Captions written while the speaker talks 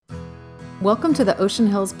Welcome to the Ocean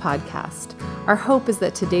Hills Podcast. Our hope is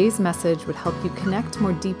that today's message would help you connect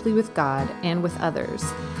more deeply with God and with others.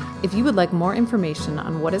 If you would like more information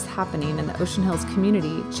on what is happening in the Ocean Hills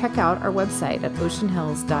community, check out our website at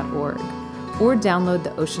oceanhills.org or download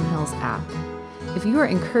the Ocean Hills app. If you are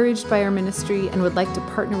encouraged by our ministry and would like to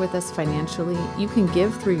partner with us financially, you can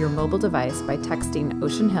give through your mobile device by texting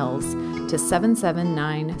Ocean Hills to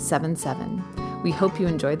 77977. We hope you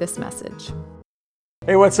enjoy this message.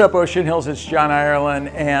 Hey, what's up, Ocean Hills? It's John Ireland,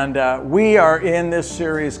 and we are in this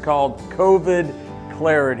series called COVID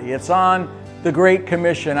Clarity. It's on the Great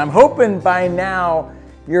Commission. I'm hoping by now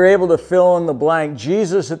you're able to fill in the blank.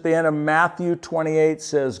 Jesus at the end of Matthew 28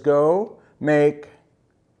 says, go make,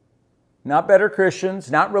 not better Christians,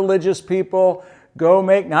 not religious people, go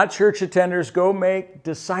make, not church attenders, go make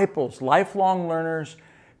disciples, lifelong learners,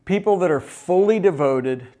 people that are fully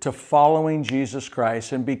devoted to following Jesus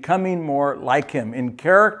Christ and becoming more like Him in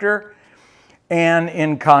character and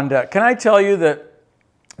in conduct. Can I tell you that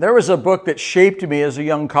there was a book that shaped me as a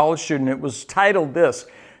young college student. It was titled this,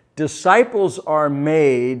 Disciples Are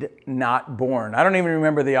Made, Not Born. I don't even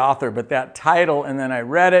remember the author, but that title, and then I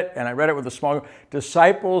read it with a small,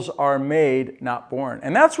 Disciples Are Made, Not Born.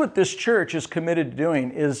 And that's what this church is committed to doing,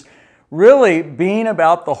 is really being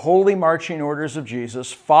about the holy marching orders of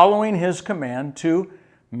Jesus, following His command to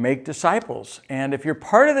make disciples. And if you're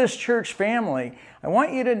part of this church family, I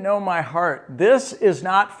want you to know my heart. This is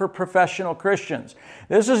not for professional Christians.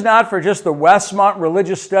 This is not for just the Westmont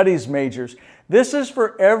religious studies majors. This is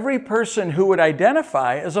for every person who would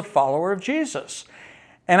identify as a follower of Jesus.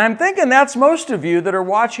 And I'm thinking that's most of you that are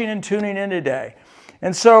watching and tuning in today.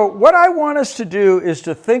 And so what I want us to do is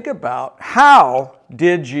to think about, how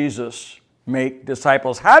did Jesus make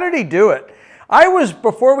disciples? How did He do it?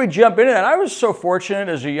 Before we jump into that, I was so fortunate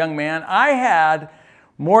as a young man. I had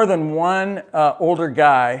more than one older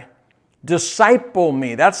guy disciple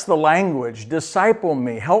me. That's the language, disciple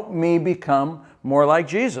me, help me become more like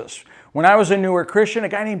Jesus. When I was a newer Christian, a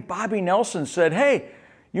guy named Bobby Nelson said, hey,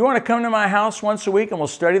 you want to come to my house once a week and we'll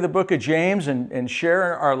study the book of James and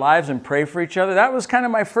share our lives and pray for each other? That was kind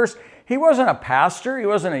of my first. He wasn't a pastor. He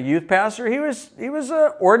wasn't a youth pastor. He was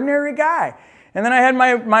an ordinary guy. And then I had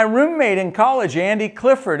my roommate in college, Andy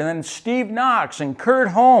Clifford, and then Steve Knox and Kurt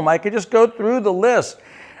Holm. I could just go through the list.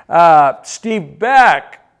 Steve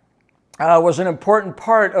Beck was an important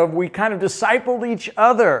part of, we kind of discipled each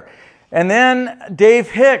other. And then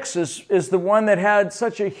Dave Hicks is the one that had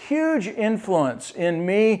such a huge influence in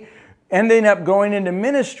me ending up going into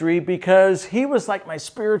ministry, because he was like my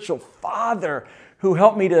spiritual father who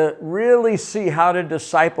helped me to really see how to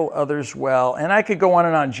disciple others well. And I could go on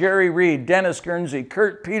and on. Jerry Reed, Dennis Guernsey,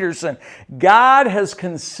 Kurt Peterson. God has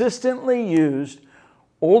consistently used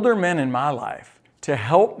older men in my life to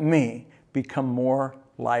help me become more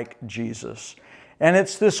like Jesus. And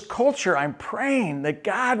it's this culture, I'm praying that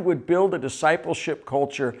God would build a discipleship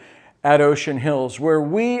culture at Ocean Hills where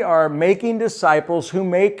we are making disciples who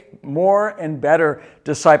make more and better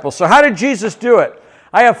disciples. So how did Jesus do it?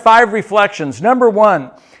 I have 5 reflections. Number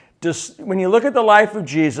 1, when you look at the life of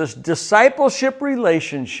Jesus, discipleship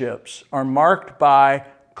relationships are marked by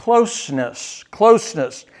closeness.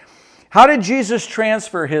 Closeness. How did Jesus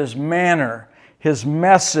transfer His manner, His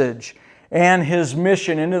message, and His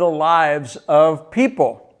mission into the lives of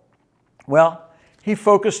people? Well, He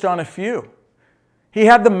focused on a few. He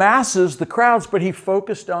had the masses, the crowds, but He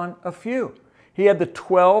focused on a few. He had the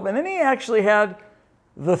 12, and then He actually had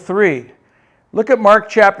the 3. Look at Mark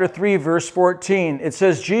chapter 3, verse 14. It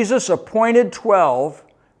says, Jesus appointed 12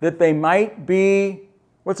 that they might be,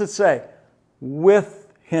 what's it say?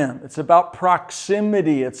 With Him. It's about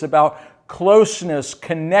proximity. It's about closeness,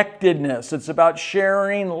 connectedness. It's about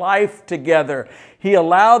sharing life together. He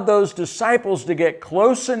allowed those disciples to get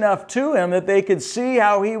close enough to Him that they could see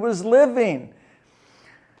how He was living.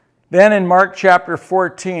 Then in Mark chapter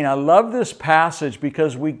 14, I love this passage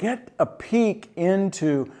because we get a peek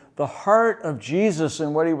into the heart of Jesus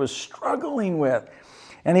and what He was struggling with.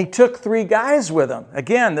 And He took 3 guys with Him.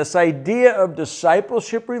 Again, this idea of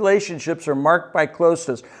discipleship relationships are marked by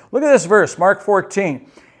closeness. Look at this verse, Mark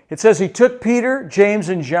 14. It says He took Peter, James,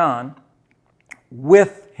 and John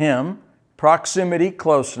with Him, proximity,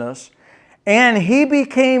 closeness, and He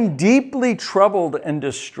became deeply troubled and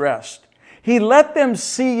distressed. He let them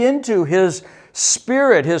see into His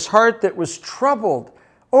spirit, His heart that was troubled,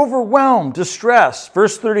 overwhelmed, distressed.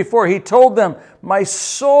 Verse 34, He told them, my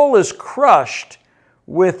soul is crushed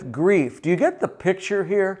with grief. Do you get the picture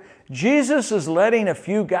here? Jesus is letting a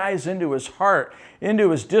few guys into His heart,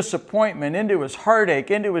 into His disappointment, into His heartache,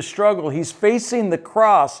 into His struggle. He's facing the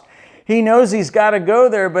cross. He knows he's got to go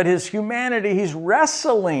there, but his humanity, he's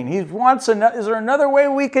wrestling. He wants, is there another way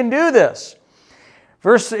we can do this?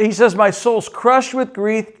 He says, my soul's crushed with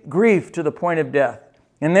grief to the point of death.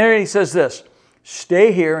 And there he says this,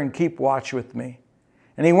 stay here and keep watch with me.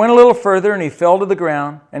 And he went a little further and he fell to the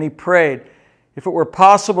ground and he prayed, if it were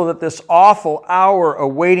possible that this awful hour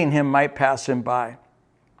awaiting him might pass him by.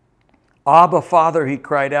 Abba, Father, he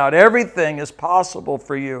cried out, everything is possible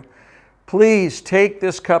for you. Please take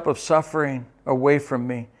this cup of suffering away from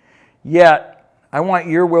me. Yet, I want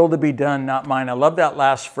your will to be done, not mine. I love that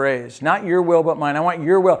last phrase. Not your will, but mine. I want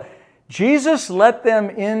your will. Jesus let them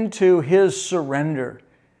into his surrender.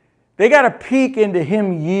 They got a peek into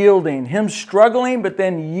him yielding, him struggling, but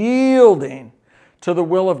then yielding to the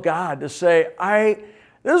will of God to say,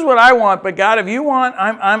 this is what I want, but God, if you want,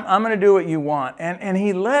 I'm going to do what you want. And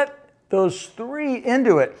he let those three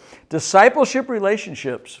into it. Discipleship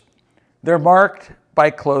relationships, they're marked by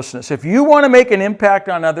closeness. If you want to make an impact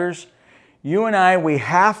on others, you and I, we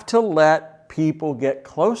have to let people get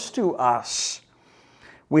close to us.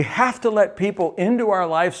 We have to let people into our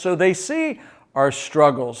life so they see our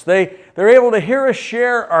struggles. They're able to hear us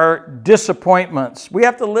share our disappointments. We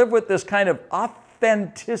have to live with this kind of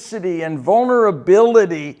authenticity and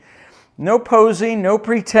vulnerability. No posing, no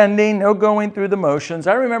pretending, no going through the motions.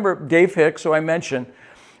 I remember Dave Hicks, who I mentioned,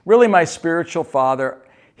 really my spiritual father.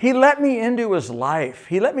 He let me into his life.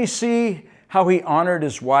 He let me see how he honored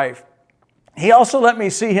his wife. He also let me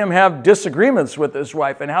see him have disagreements with his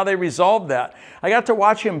wife and how they resolved that. I got to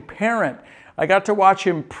watch him parent. I got to watch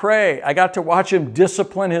him pray. I got to watch him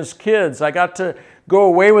discipline his kids. I got to go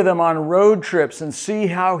away with him on road trips and see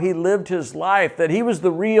how he lived his life, that he was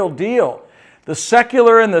the real deal. The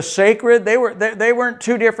secular and the sacred, they weren't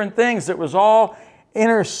two different things. It was all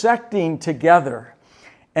intersecting together.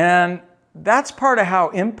 And that's part of how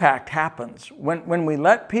impact happens. When we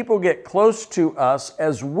let people get close to us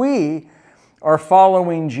as we are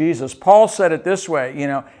following Jesus. Paul said it this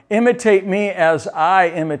way, imitate me as I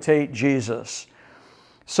imitate Jesus.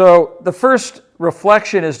 So the first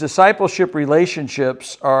reflection is discipleship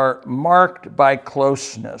relationships are marked by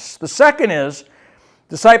closeness. The second is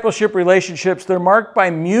discipleship relationships, they're marked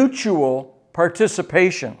by mutual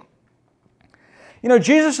participation.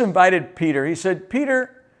 Jesus invited Peter. He said,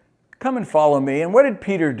 Peter, come and follow me. And what did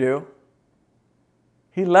Peter do?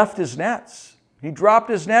 He left his nets. He dropped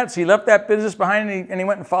his nets. He left that business behind and he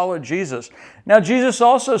went and followed Jesus. Now, Jesus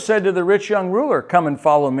also said to the rich young ruler, come and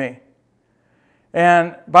follow me.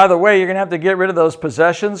 And by the way, you're going to have to get rid of those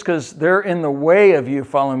possessions because they're in the way of you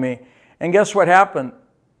following me. And guess what happened?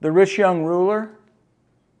 The rich young ruler,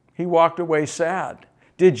 he walked away sad.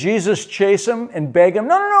 Did Jesus chase him and beg him?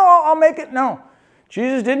 No, I'll make it. No.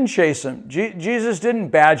 Jesus didn't chase him. Jesus didn't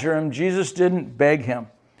badger him. Jesus didn't beg him.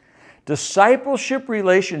 Discipleship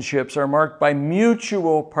relationships are marked by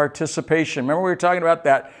mutual participation. Remember we were talking about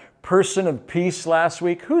that person of peace last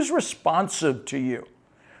week? Who's responsive to you?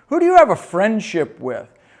 Who do you have a friendship with?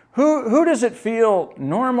 Who does it feel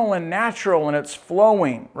normal and natural and it's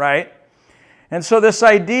flowing, right? And so this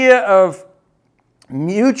idea of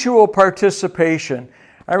mutual participation.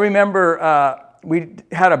 I remember we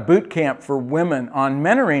had a boot camp for women on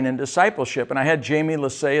mentoring and discipleship, and I had Jamie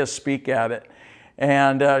Lasea speak at it.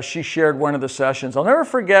 And she shared one of the sessions. I'll never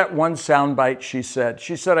forget one soundbite she said.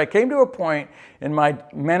 She said, I came to a point in my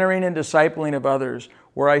mentoring and discipling of others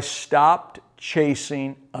where I stopped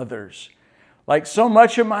chasing others. Like so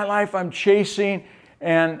much of my life I'm chasing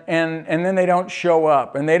and then they don't show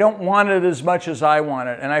up and they don't want it as much as I want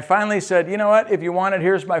it. And I finally said, you know what, if you want it,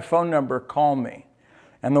 here's my phone number, call me.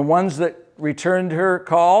 And the ones that returned her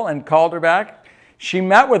call and called her back, she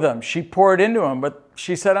met with them, she poured into them, but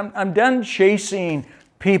she said, I'm done chasing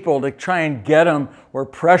people to try and get them or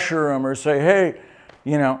pressure them or say, hey,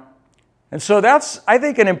 And so that's, I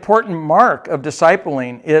think, an important mark of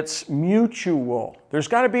discipling. It's mutual. There's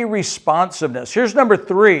got to be responsiveness. Here's number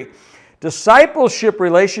 3. Discipleship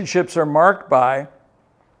relationships are marked by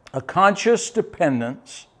a conscious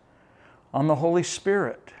dependence on the Holy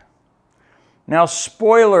Spirit. Now,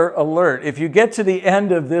 spoiler alert, if you get to the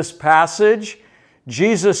end of this passage,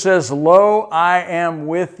 Jesus says, lo, I am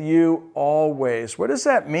with you always. What does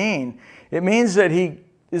that mean? It means that he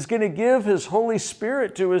is going to give his Holy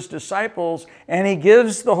Spirit to his disciples, and he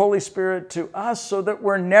gives the Holy Spirit to us so that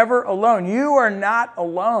we're never alone. You are not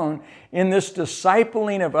alone in this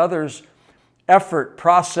discipling of others effort,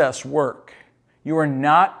 process, work. You are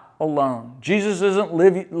not alone. Jesus doesn't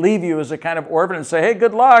leave you as a kind of orphan and say, hey,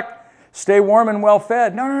 good luck, stay warm and well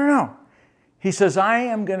fed. No. He says, I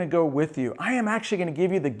am going to go with you. I am actually going to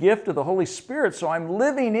give you the gift of the Holy Spirit. So I'm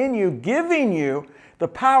living in you, giving you the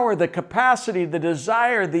power, the capacity, the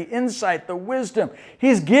desire, the insight, the wisdom.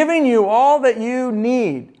 He's giving you all that you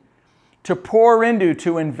need to pour into,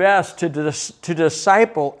 to invest, to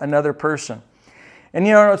disciple another person. And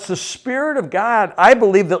it's the Spirit of God, I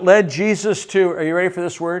believe, that led Jesus to, are you ready for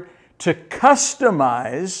this word? To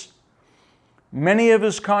customize many of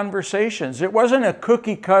his conversations. It wasn't a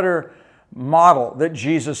cookie cutter model that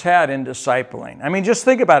Jesus had in discipling. I mean, just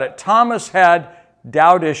think about it. Thomas had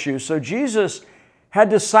doubt issues, so Jesus had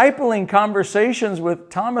discipling conversations with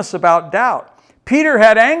Thomas about doubt. Peter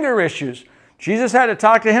had anger issues. Jesus had to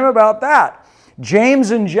talk to him about that.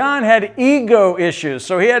 James and John had ego issues,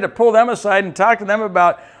 so he had to pull them aside and talk to them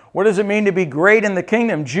about what does it mean to be great in the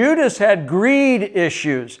kingdom. Judas had greed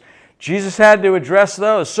issues. Jesus had to address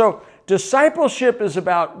those. So discipleship is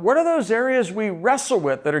about what are those areas we wrestle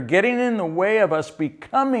with that are getting in the way of us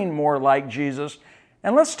becoming more like Jesus.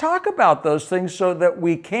 And let's talk about those things so that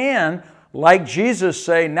we can, like Jesus,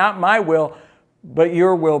 say, not my will, but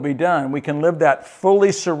your will be done. We can live that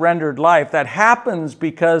fully surrendered life. That happens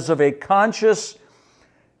because of a conscious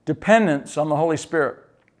dependence on the Holy Spirit.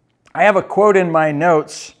 I have a quote in my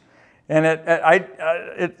notes, and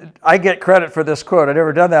I get credit for this quote. I've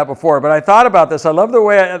never done that before, but I thought about this. I love the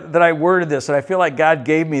way that I worded this, and I feel like God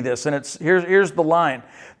gave me this. And here's the line.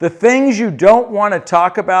 The things you don't want to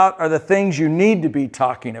talk about are the things you need to be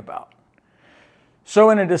talking about.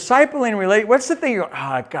 So in a discipling relate, what's the thing?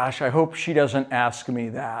 Gosh, I hope she doesn't ask me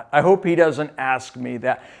that. I hope he doesn't ask me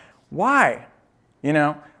that. Why?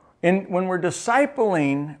 When we're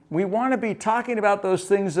discipling, we want to be talking about those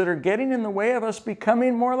things that are getting in the way of us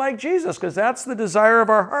becoming more like Jesus, because that's the desire of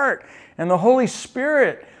our heart. And the Holy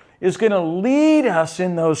Spirit is going to lead us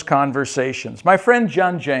in those conversations. My friend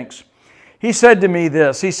John Jenks, he said to me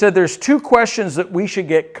this. He said, there's two questions that we should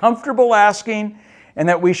get comfortable asking and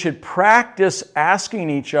that we should practice asking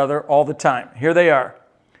each other all the time. Here they are.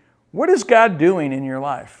 What is God doing in your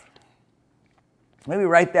life? Maybe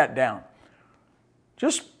write that down.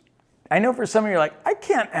 I know for some of you are like, I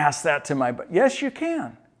can't ask that to my, but yes, you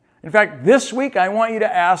can. In fact, this week I want you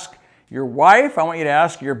to ask your wife, I want you to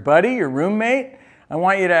ask your buddy, your roommate, I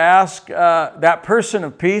want you to ask that person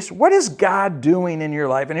of peace, what is God doing in your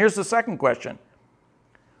life? And here's the second question.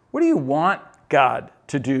 What do you want God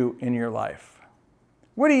to do in your life?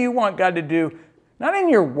 What do you want God to do, not in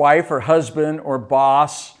your wife or husband or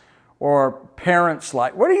boss or parents'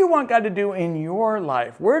 life? What do you want God to do in your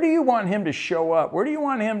life? Where do you want him to show up? Where do you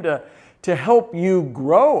want him to help you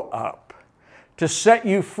grow up, to set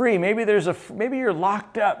you free? Maybe you're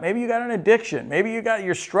locked up. Maybe you got an addiction. Maybe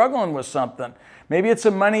you're struggling with something. Maybe it's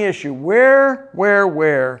a money issue. Where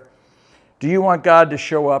do you want God to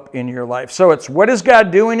show up in your life? So it's what is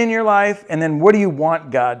God doing in your life, and then what do you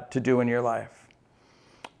want God to do in your life?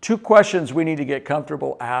 Two questions we need to get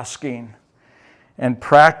comfortable asking and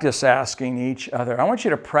practice asking each other. I want you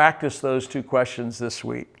to practice those two questions this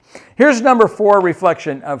week. Here's number 4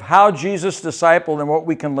 reflection of how Jesus discipled and what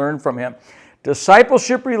we can learn from him.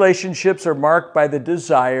 Discipleship relationships are marked by the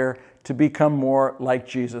desire to become more like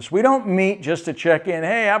Jesus. We don't meet just to check in.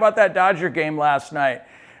 Hey, how about that Dodger game last night?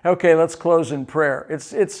 Okay, let's close in prayer.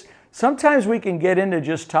 Sometimes we can get into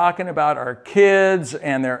just talking about our kids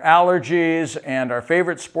and their allergies and our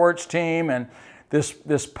favorite sports team and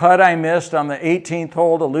this putt I missed on the 18th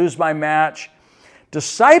hole to lose my match.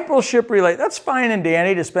 Discipleship that's fine and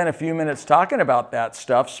dandy to spend a few minutes talking about that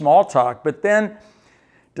stuff, small talk, but then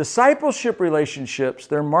discipleship relationships,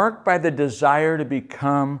 they're marked by the desire to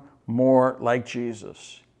become more like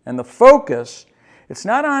Jesus. And the focus, it's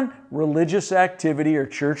not on religious activity or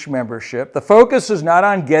church membership. The focus is not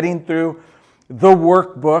on getting through the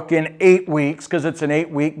workbook in 8 weeks, because it's an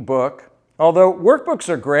 8-week book. Although workbooks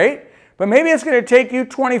are great, but maybe it's going to take you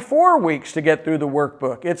 24 weeks to get through the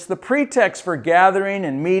workbook. It's the pretext for gathering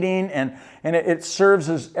and meeting, and it serves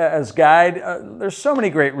as guide. There's so many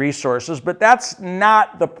great resources, but that's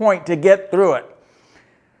not the point to get through it.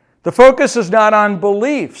 The focus is not on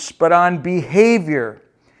beliefs, but on behavior.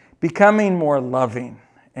 Becoming more loving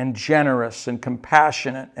and generous and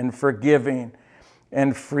compassionate and forgiving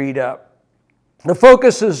and freed up. The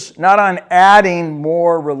focus is not on adding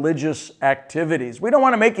more religious activities. We don't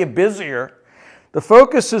want to make you busier. The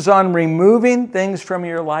focus is on removing things from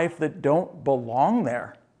your life that don't belong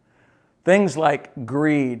there. Things like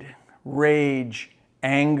greed, rage,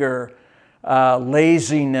 anger,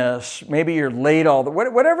 laziness, maybe you're late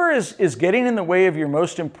whatever is getting in the way of your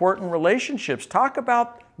most important relationships. Talk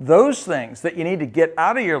about those things that you need to get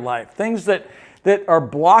out of your life, things that that are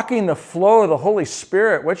blocking the flow of the Holy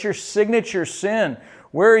Spirit? What's your signature sin?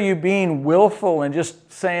 Where are you being willful and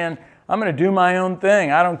just saying, I'm going to do my own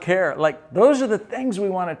thing, I don't care? Like, those are the things we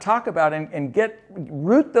want to talk about and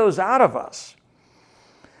root those out of us.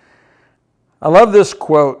 I love this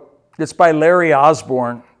quote. It's by Larry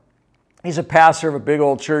Osborne. He's a pastor of a big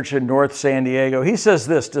old church in North San Diego. He says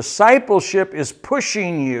this: discipleship is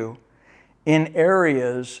pushing you in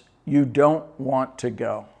areas you don't want to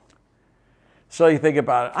go. So you think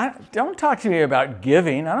about it. Don't talk to me about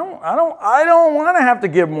giving. I don't want to have to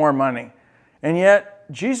give more money. And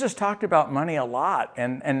yet Jesus talked about money a lot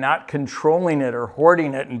and not controlling it or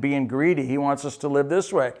hoarding it and being greedy. He wants us to live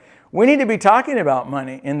this way. We need to be talking about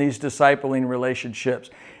money in these discipling relationships.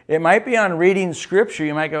 It might be on reading scripture.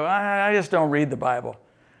 You might go, I just don't read the Bible.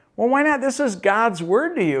 Well, why not? This is God's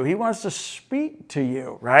word to you. He wants to speak to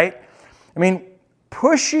you, right? I mean,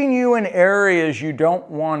 pushing you in areas you don't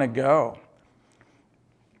want to go.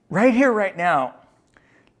 Right here, right now,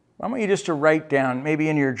 I want you just to write down, maybe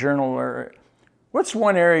in your journal, or what's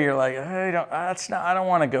one area you're like, I don't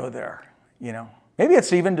want to go there. You know, maybe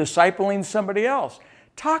it's even discipling somebody else.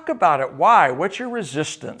 Talk about it. Why? What's your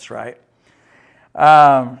resistance, right?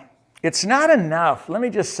 It's not enough. Let me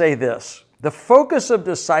just say this. The focus of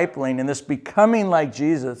discipling and this becoming like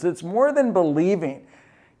Jesus, it's more than believing.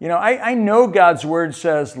 You know, I know God's word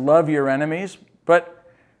says love your enemies, but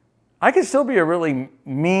I can still be a really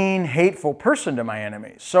mean, hateful person to my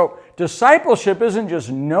enemies. So discipleship isn't just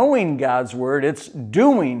knowing God's word, it's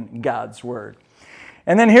doing God's word.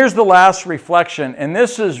 And then here's the last reflection, and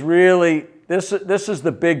this is really, this is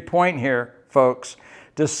the big point here, folks.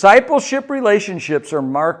 Discipleship relationships are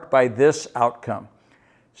marked by this outcome: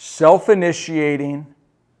 self-initiating,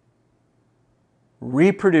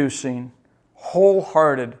 reproducing,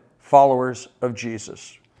 wholehearted followers of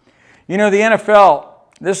Jesus. You know, the NFL,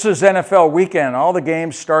 this is NFL weekend. All the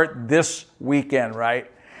games start this weekend,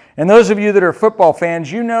 right? And those of you that are football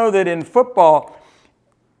fans, you know that in football,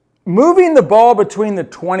 moving the ball between the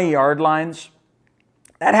 20-yard lines,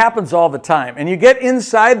 that happens all the time. And you get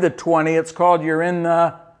inside the 20, it's called you're in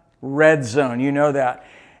the red zone. You know that.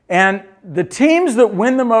 And the teams that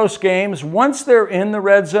win the most games, once they're in the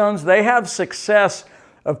red zones, they have success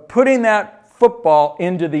of putting that football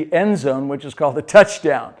into the end zone, which is called the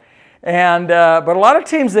touchdown. And but a lot of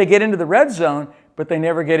teams, they get into the red zone, but they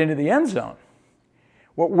never get into the end zone.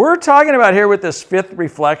 What we're talking about here with this fifth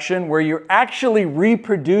reflection, where you're actually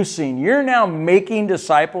reproducing, you're now making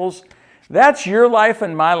disciples, that's your life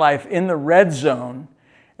and my life in the red zone.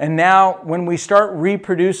 And now when we start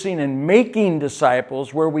reproducing and making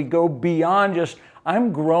disciples, where we go beyond just,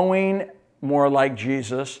 I'm growing more like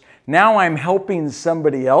Jesus, now I'm helping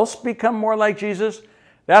somebody else become more like Jesus,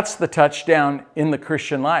 that's the touchdown in the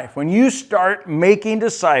Christian life. When you start making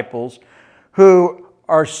disciples who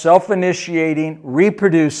are self-initiating,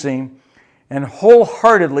 reproducing, and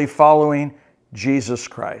wholeheartedly following Jesus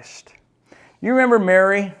Christ. You remember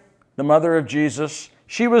Mary, the mother of Jesus?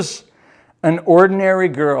 She was an ordinary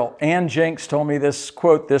girl. Ann Jenks told me this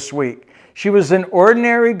quote this week. She was an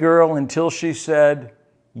ordinary girl until she said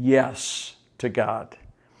yes to God.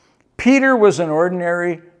 Peter was an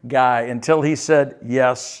ordinary guy until he said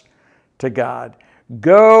yes to God.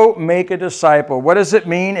 Go make a disciple. What does it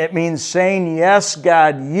mean? It means saying, yes,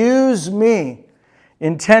 God, use me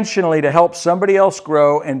intentionally to help somebody else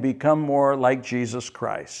grow and become more like Jesus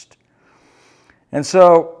Christ. And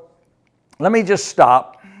so let me just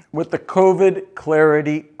stop with the COVID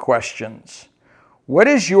clarity questions. What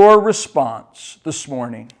is your response this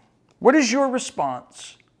morning? What is your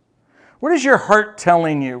response? What is your heart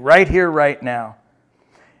telling you right here, right now?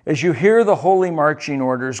 As you hear the holy marching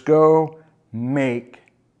orders, go make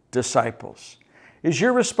disciples. Is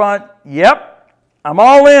your response, yep, I'm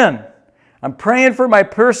all in. I'm praying for my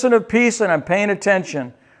person of peace and I'm paying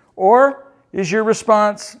attention. Or is your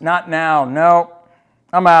response, not now, no,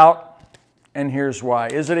 I'm out, and here's why.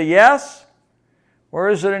 Is it a yes or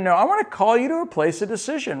is it a no? I want to call you to a place of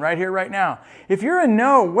decision right here, right now. If you're a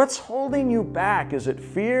no, what's holding you back? Is it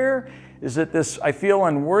fear? Is it this, I feel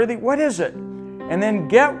unworthy? What is it? And then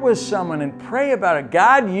get with someone and pray about it.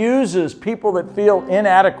 God uses people that feel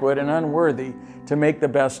inadequate and unworthy to make the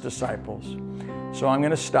best disciples. So I'm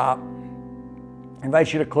going to stop. I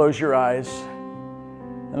invite you to close your eyes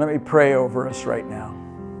and let me pray over us right now.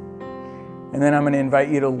 And then I'm going to invite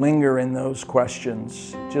you to linger in those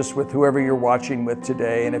questions just with whoever you're watching with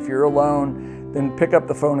today. And if you're alone, then pick up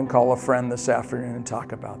the phone and call a friend this afternoon and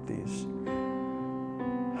talk about these.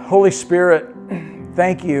 Holy Spirit,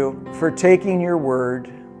 thank you for taking your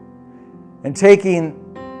word and taking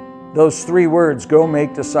those 3 words, go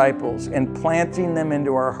make disciples, and planting them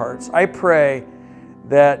into our hearts. I pray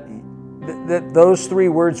that those 3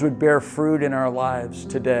 words would bear fruit in our lives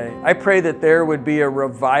today. I pray that there would be a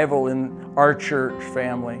revival in our church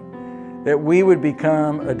family, that we would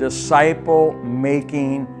become a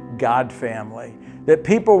disciple-making God family, that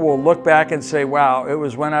people will look back and say, wow, it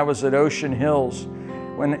was when I was at Ocean Hills,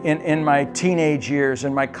 when in my teenage years,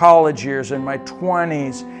 in my college years, in my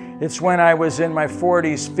 20s, it's when I was in my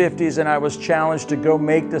 40s, 50s, and I was challenged to go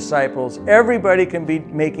make disciples. Everybody can be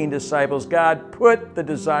making disciples. God, put the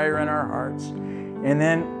desire in our hearts. And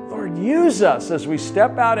then, Lord, use us as we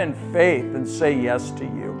step out in faith and say yes to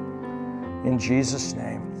you. In Jesus'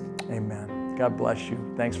 name, amen. God bless you.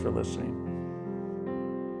 Thanks for listening.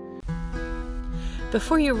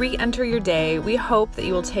 Before you re-enter your day, we hope that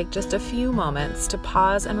you will take just a few moments to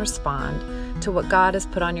pause and respond to what God has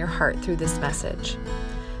put on your heart through this message.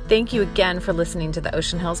 Thank you again for listening to the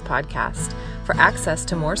Ocean Hills Podcast. For access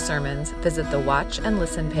to more sermons, visit the Watch and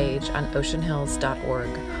Listen page on oceanhills.org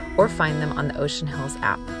or find them on the Ocean Hills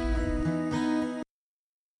app.